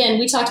things, again,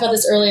 we talked about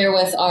this earlier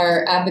with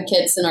our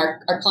advocates and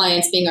our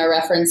clients being our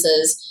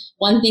references.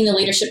 One thing the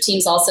leadership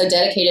team's also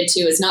dedicated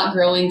to is not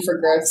growing for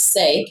growth's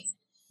sake,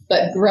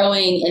 but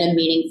growing in a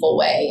meaningful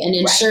way and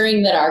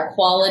ensuring that our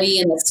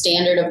quality and the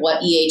standard of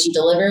what EAG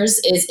delivers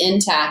is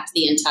intact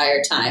the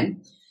entire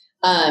time.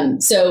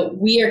 So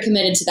we are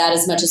committed to that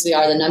as much as we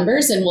are the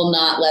numbers, and will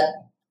not let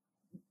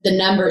the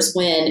numbers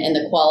win and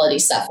the quality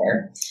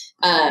suffer.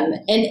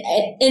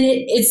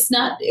 It's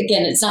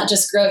not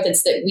just growth.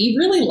 It's that we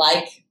really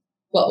like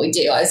what we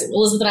do.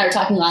 Elizabeth and I were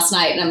talking last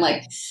night, and I'm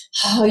like,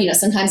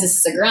 sometimes this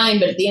is a grind,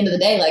 but at the end of the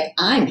day,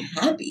 I'm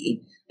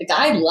happy.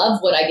 I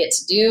love what I get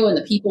to do and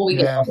the people we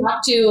get to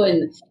talk to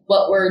and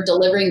what we're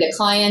delivering to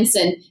clients.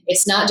 And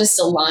it's not just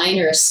a line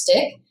or a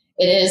stick.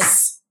 It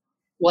is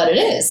what it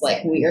is.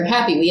 Like, we are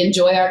happy. We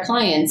enjoy our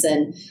clients.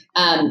 And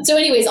so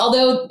anyways,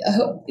 although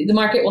the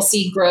market will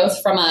see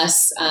growth from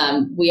us,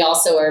 we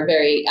also are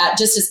very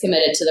just as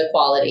committed to the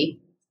quality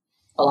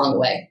along the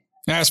way.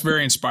 That's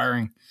very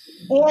inspiring.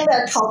 And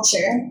our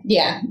culture.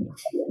 Yeah.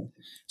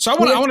 So I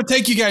want to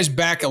take you guys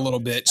back a little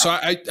bit. So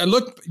I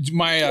looked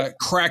my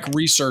crack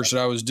research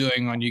that I was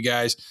doing on you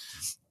guys,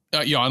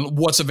 on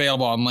what's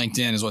available on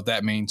LinkedIn is what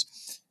that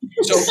means.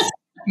 So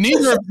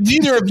neither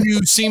of you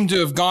seem to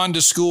have gone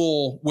to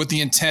school with the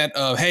intent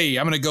of, hey,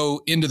 I'm going to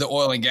go into the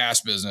oil and gas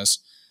business.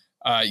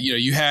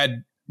 You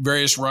had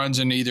various runs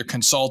in either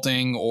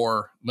consulting,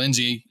 or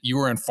Lindsay, you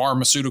were in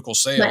pharmaceutical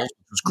sales,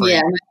 which was great.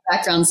 Yeah, my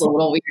background's a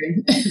little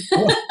weird.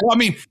 Well, I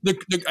mean,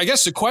 I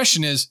guess the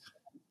question is,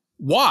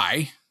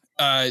 why?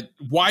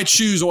 Why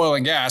choose oil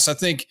and gas? I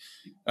think,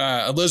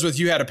 Elizabeth,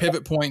 you had a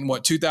pivot point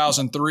in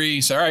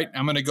 2003. So, all right,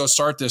 I'm going to go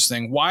start this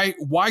thing. Why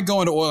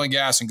go into oil and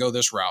gas and go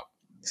this route?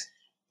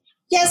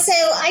 Yeah, so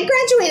I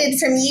graduated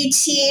from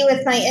UT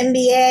with my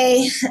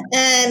MBA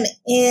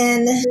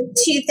in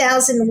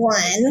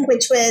 2001,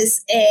 which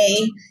was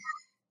a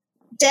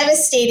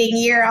devastating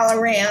year all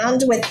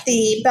around with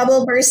the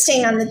bubble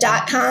bursting on the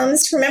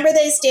 .coms. Remember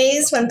those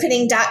days when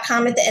putting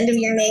 .com at the end of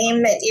your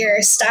name,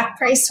 your stock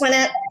price went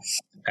up?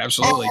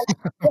 Absolutely.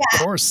 Of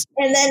course.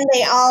 And then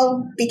they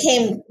all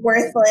became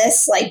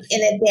worthless like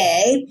in a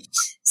day.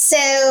 So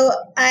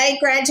I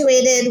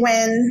graduated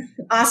when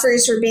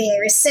offers were being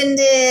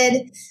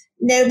rescinded.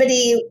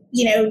 Nobody,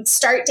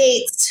 start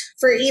dates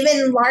for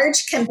even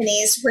large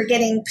companies were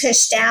getting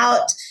pushed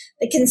out.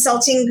 The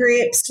consulting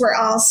groups were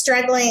all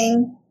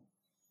struggling.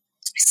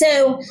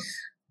 So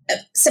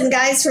some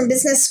guys from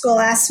business school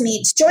asked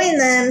me to join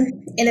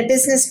them in a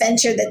business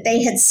venture that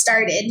they had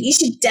started. You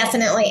should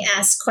definitely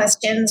ask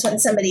questions when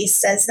somebody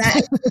says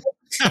that.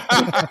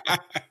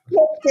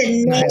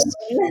 The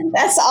name.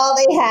 That's all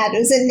they had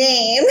was a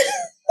name.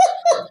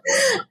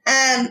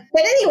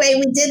 But anyway,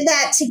 we did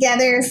that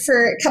together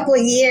for a couple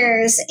of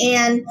years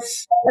and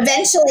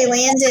eventually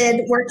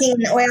landed working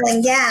in oil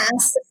and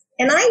gas.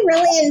 And I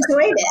really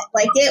enjoyed it.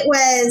 Like, it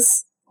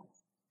was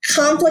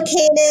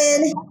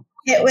complicated.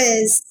 It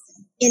was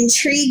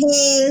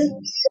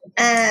intriguing.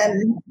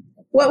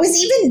 What was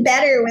even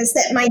better was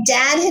that my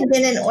dad had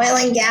been in oil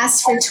and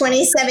gas for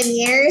 27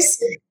 years,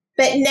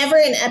 but never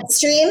in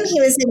upstream.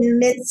 He was in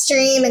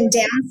midstream and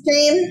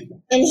downstream,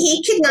 and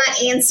he could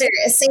not answer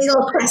a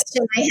single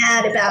question I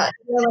had about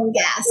oil and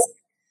gas.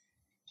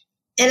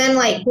 And I'm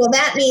like, well,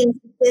 that means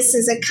this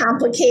is a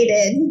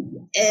complicated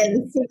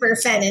and super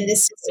fun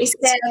industry. So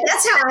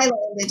that's how I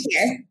landed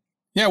here.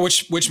 Yeah,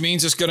 which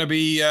means it's going to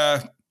be,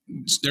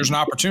 there's an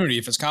opportunity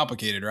if it's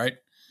complicated, right?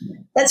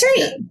 That's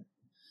right.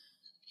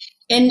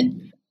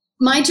 And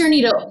my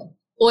journey to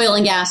oil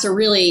and gas, or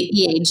really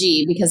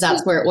EAG, because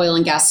that's where oil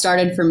and gas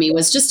started for me,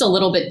 was just a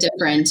little bit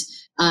different.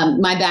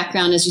 My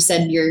background, as you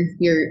said,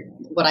 you're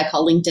what I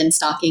call LinkedIn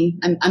stalking.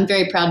 I'm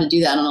very proud to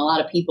do that on a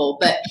lot of people.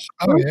 But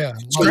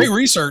it's great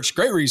research.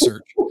 Great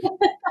research.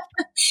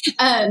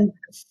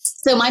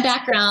 So my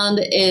background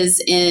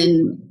is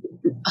in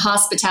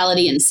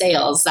hospitality and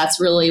sales. That's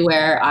really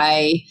where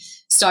I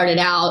started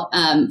out.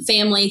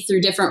 Family,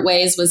 through different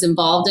ways, was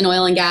involved in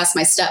oil and gas.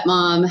 My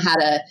stepmom had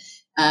a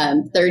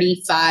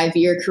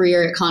 35-year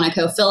career at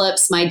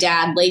ConocoPhillips. My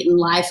dad, late in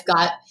life,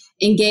 got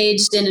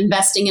engaged in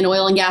investing in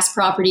oil and gas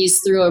properties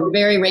through a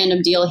very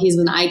random deal. He's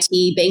an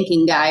IT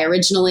banking guy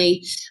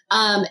originally.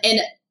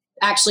 And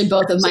actually,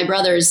 both of my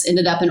brothers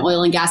ended up in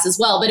oil and gas as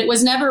well. But it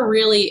was never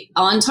really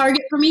on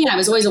target for me. I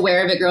was always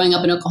aware of it growing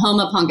up in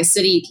Oklahoma, Ponca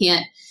City. You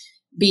can't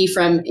be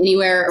from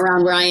anywhere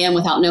around where I am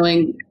without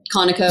knowing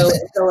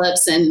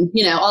ConocoPhillips and,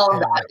 all of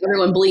that.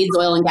 Everyone bleeds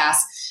oil and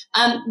gas.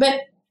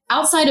 But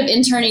outside of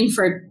interning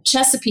for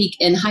Chesapeake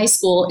in high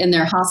school in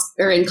their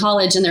in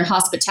college in their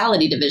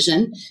hospitality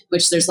division,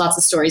 which there's lots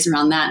of stories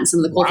around that and some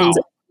of the cool things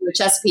with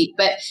Chesapeake.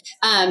 But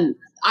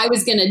I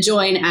was going to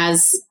join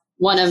as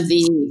one of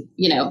the,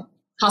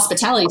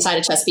 hospitality side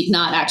of Chesapeake,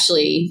 not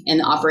actually in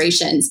the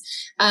operations.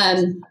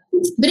 But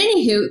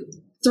anywho,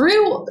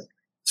 through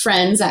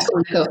friends at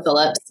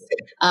ConocoPhillips,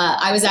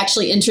 I was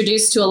actually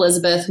introduced to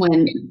Elizabeth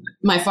when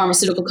my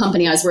pharmaceutical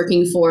company I was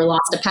working for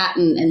lost a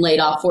patent and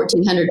laid off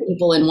 1,400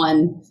 people in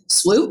one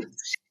swoop.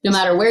 No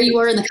matter where you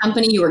were in the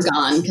company, you were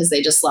gone because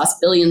they just lost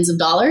billions of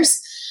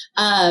dollars.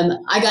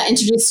 I got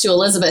introduced to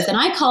Elizabeth, and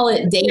I call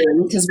it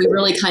dating because we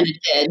really kind of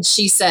did.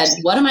 She said,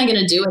 "What am I going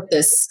to do with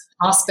this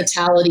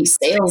hospitality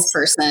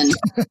salesperson?"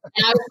 And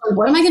I was like,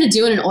 "What am I going to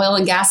do in an oil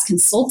and gas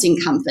consulting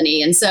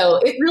company?" And so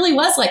it really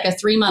was like a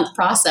 3-month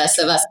process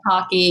of us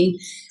talking,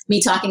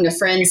 me talking to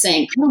friends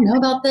saying, "I don't know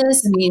about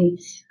this. I mean,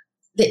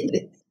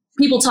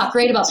 people talk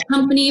great about the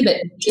company, but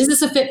is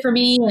this a fit for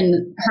me?"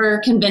 And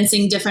her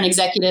convincing different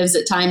executives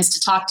at times to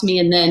talk to me,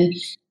 and then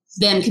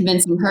them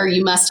convincing her,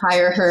 "You must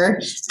hire her."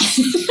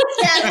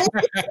 Yeah,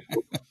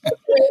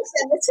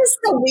 this is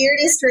the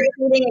weirdest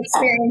recruiting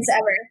experience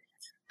ever.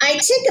 I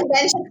took a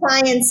bunch of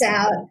clients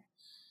out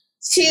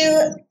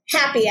to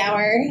happy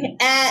hour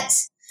at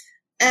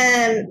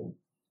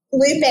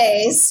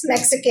Lupe's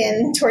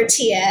Mexican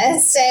Tortilla.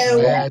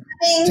 So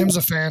Tim's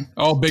a fan.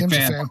 Oh, big Tim's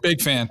fan.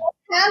 Big fan.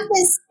 Have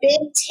this big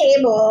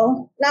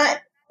table,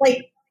 not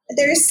like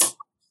there's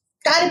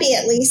got to be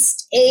at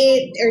least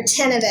 8 or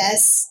 10 of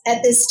us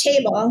at this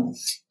table.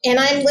 And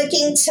I'm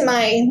looking to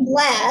my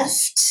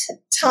left,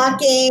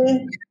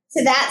 talking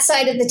to that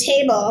side of the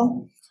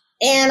table.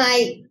 And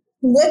I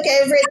look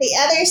over at the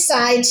other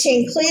side to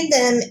include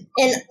them.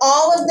 And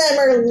all of them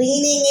are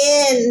leaning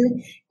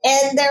in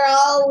and they're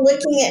all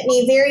looking at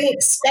me very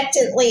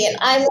expectantly. And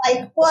I'm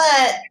like,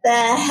 what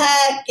the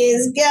heck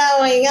is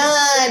going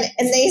on?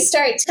 And they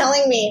start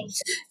telling me,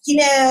 you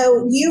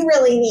know, you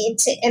really need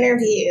to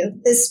interview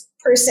this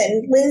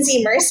person,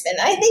 Lindsay Mersman.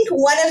 I think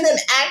one of them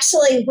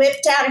actually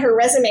whipped out her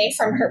resume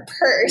from her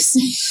purse.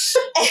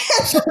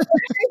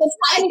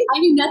 I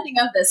knew nothing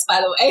of this,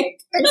 by the way.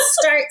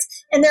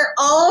 And they're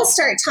all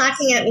start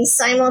talking at me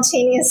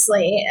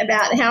simultaneously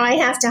about how I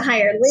have to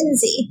hire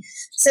Lindsay.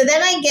 So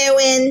then I go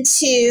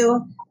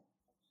into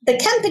the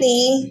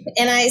company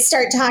and I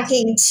start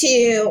talking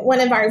to one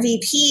of our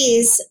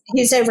VPs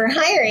who's over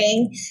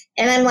hiring.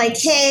 And I'm like,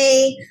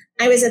 hey,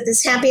 I was at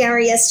this happy hour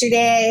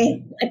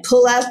yesterday. I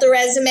pull out the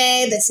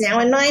resume that's now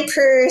in my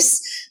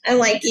purse. I'm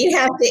like, you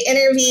have to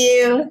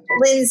interview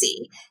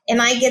Lindsay.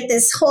 And I get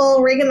this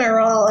whole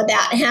rigmarole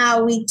about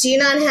how we do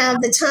not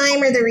have the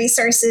time or the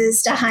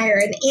resources to hire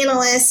an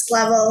analyst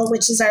level,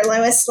 which is our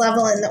lowest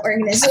level in the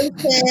organization.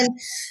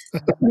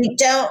 We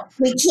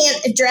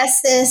can't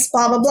address this,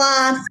 blah, blah,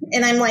 blah.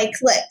 And I'm like,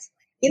 look,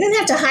 you don't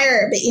have to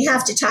hire her, but you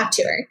have to talk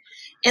to her.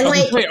 And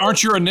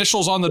aren't your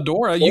initials on the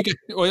door? We're going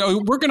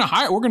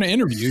to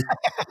interview.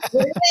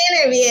 We're going to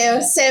interview.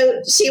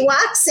 So she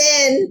walks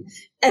in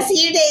a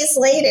few days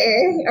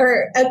later,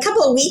 or a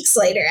couple of weeks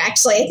later,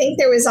 actually. I think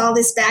there was all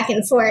this back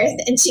and forth.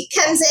 And she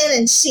comes in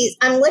and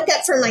I'm looking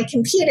up from my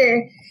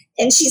computer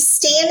and she's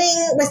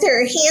standing with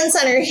her hands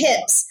on her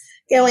hips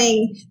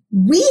going,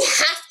 we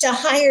have to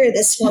hire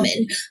this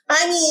woman.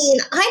 I mean,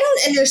 I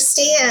don't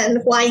understand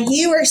why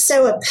you are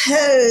so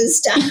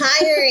opposed to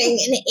hiring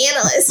an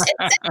analyst.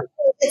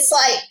 It's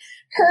like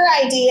her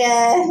idea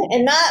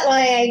and not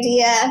my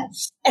idea.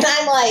 And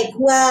I'm like,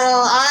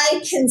 well, I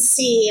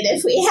concede.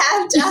 If we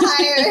have to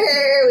hire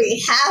her,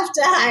 we have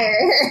to hire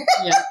her.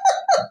 Yeah.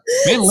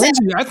 Man,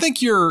 Lindsay, I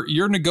think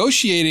you're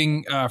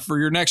negotiating for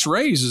your next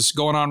raise is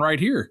going on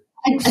right here.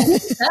 I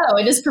think so.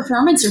 It is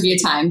performance review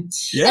time.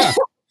 Yeah.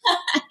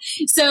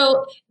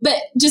 So, but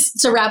just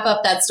to wrap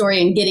up that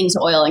story and getting to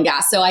oil and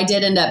gas. So I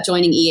did end up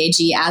joining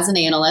EAG as an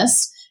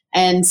analyst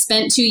and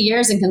spent 2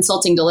 years in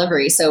consulting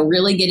delivery. So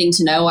really getting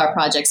to know our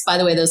projects. By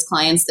the way, those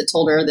clients that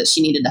told her that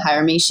she needed to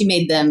hire me, she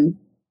made them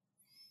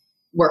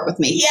work with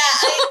me. Yeah,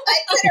 I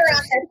put her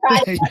on their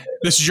project.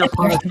 This is your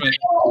punishment. I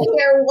only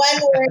hear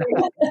one word.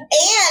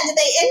 And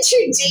they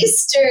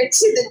introduced her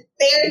to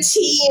their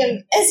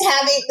team as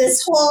having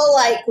this whole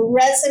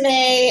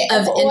resume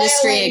of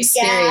industry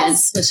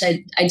experience, gas, which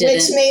I didn't.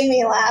 Which made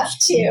me laugh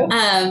too.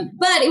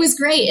 But it was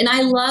great. And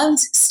I loved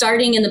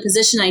starting in the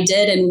position I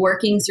did and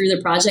working through the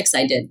projects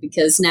I did,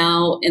 because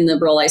now in the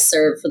role I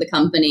serve for the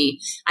company,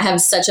 I have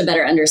such a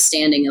better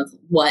understanding of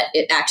what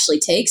it actually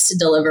takes to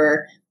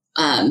deliver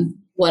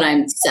what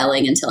I'm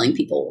selling and telling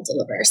people will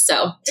deliver.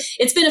 So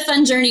it's been a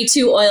fun journey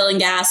to oil and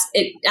gas.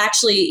 It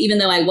actually, even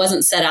though I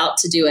wasn't set out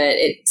to do it,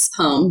 it's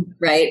home,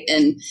 right?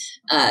 And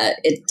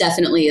it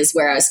definitely is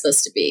where I was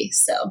supposed to be.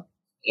 So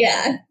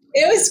yeah,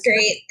 it was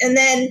great. And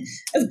then,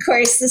 of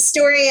course, the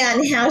story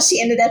on how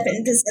she ended up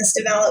in business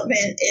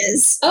development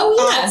is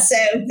also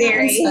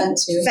very fun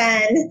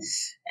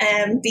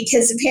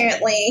because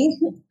apparently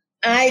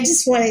I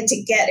just wanted to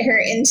get her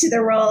into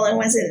the role and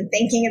wasn't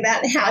thinking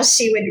about how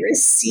she would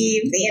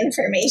receive the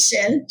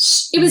information.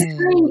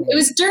 It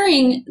was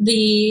during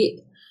the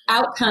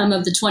outcome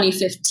of the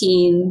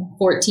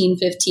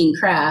 2014-15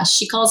 crash.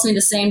 She calls me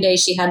the same day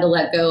she had to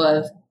let go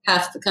of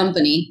half the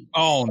company.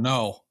 Oh,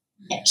 no.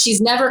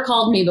 She's never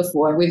called me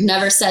before. We've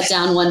never sat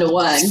down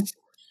one-to-one.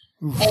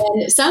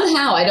 And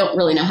somehow, I don't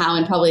really know how,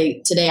 and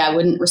probably today I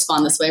wouldn't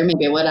respond this way, or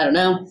maybe I would, I don't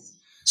know.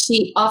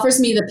 She offers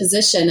me the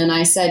position, and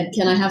I said,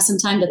 can I have some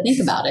time to think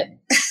about it? And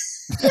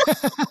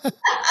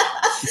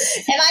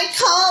I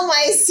call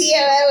my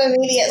COO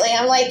immediately.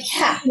 I'm like,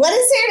 what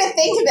is there to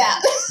think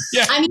about?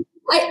 Yeah. I mean,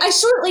 I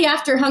shortly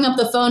after hung up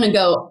the phone and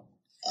go,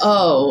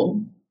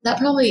 oh, that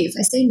probably, if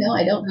I say no,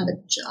 I don't have a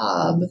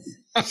job.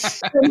 I'm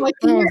like,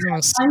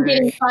 I'm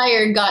getting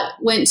fired,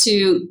 went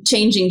to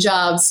changing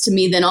jobs to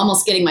me, then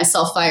almost getting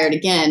myself fired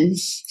again.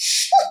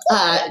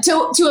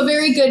 To a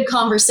very good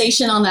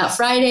conversation on that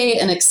Friday,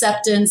 an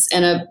acceptance,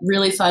 and a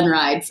really fun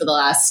ride for the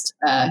last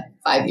 5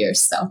 years.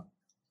 So,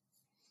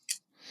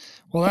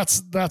 well,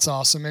 that's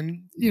awesome.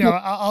 And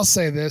I'll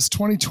say this: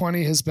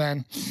 2020 has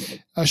been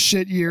a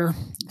shit year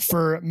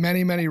for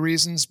many, many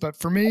reasons, but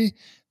for me,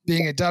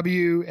 being a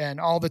W and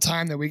all the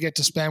time that we get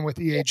to spend with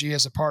EAG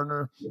as a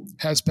partner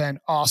has been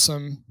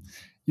awesome.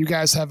 You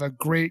guys have a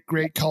great,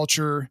 great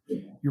culture.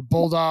 You're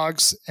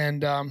bulldogs.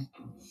 And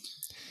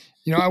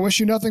I wish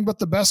you nothing but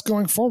the best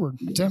going forward,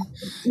 Tim.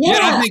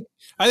 Yeah,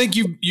 I think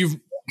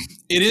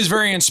it is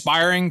very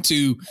inspiring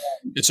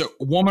it's a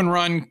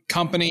woman-run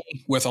company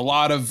with a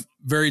lot of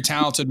very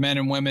talented men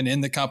and women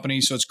in the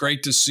company. So it's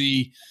great to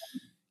see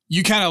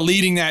you kind of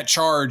leading that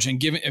charge and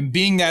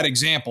being that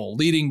example,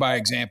 leading by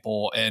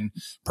example, and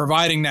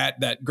providing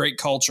that great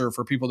culture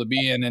for people to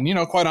be in. And,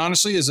 quite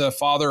honestly, as a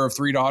father of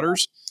 3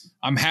 daughters,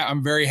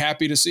 I'm very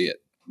happy to see it.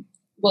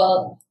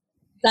 Well,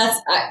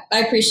 I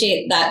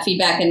appreciate that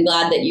feedback and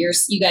glad that you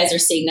guys are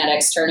seeing that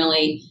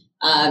externally.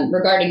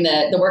 Regarding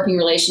the working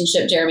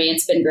relationship, Jeremy,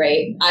 it's been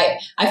great.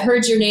 I've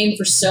heard your name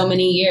for so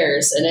many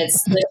years, and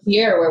it's this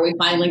year where we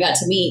finally got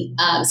to meet.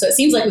 So it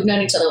seems like we've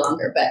known each other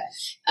longer, but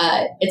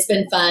it's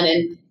been fun.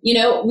 And,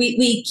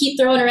 we keep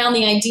throwing around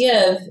the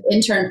idea of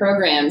intern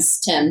programs,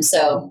 Tim.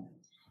 So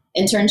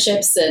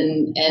internships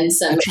and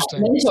some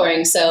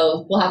mentoring.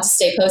 So we'll have to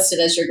stay posted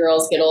as your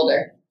girls get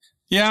older.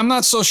 Yeah, I'm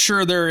not so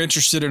sure they're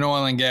interested in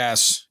oil and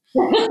gas.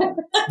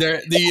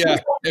 If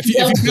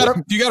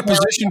you got a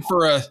position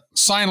for a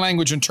sign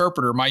language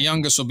interpreter, my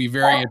youngest will be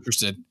very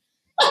interested.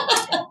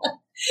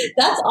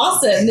 That's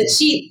awesome that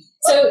she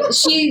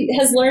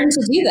has learned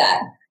to do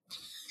that.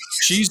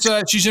 She's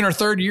in her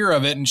 3rd year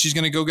of it, and she's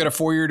going to go get a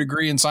 4-year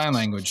degree in sign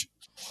language.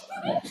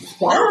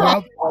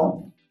 Wow.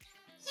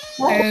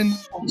 And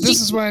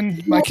this is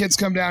when my kids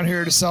come down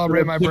here to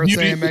celebrate my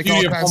birthday and make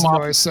all kinds of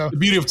noise. So the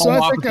beauty of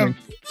home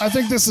I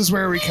think this is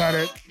where we cut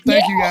it.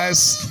 Thank you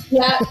guys.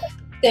 Yeah.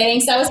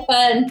 Thanks. That was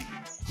fun.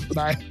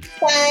 Bye.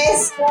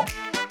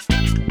 Bye.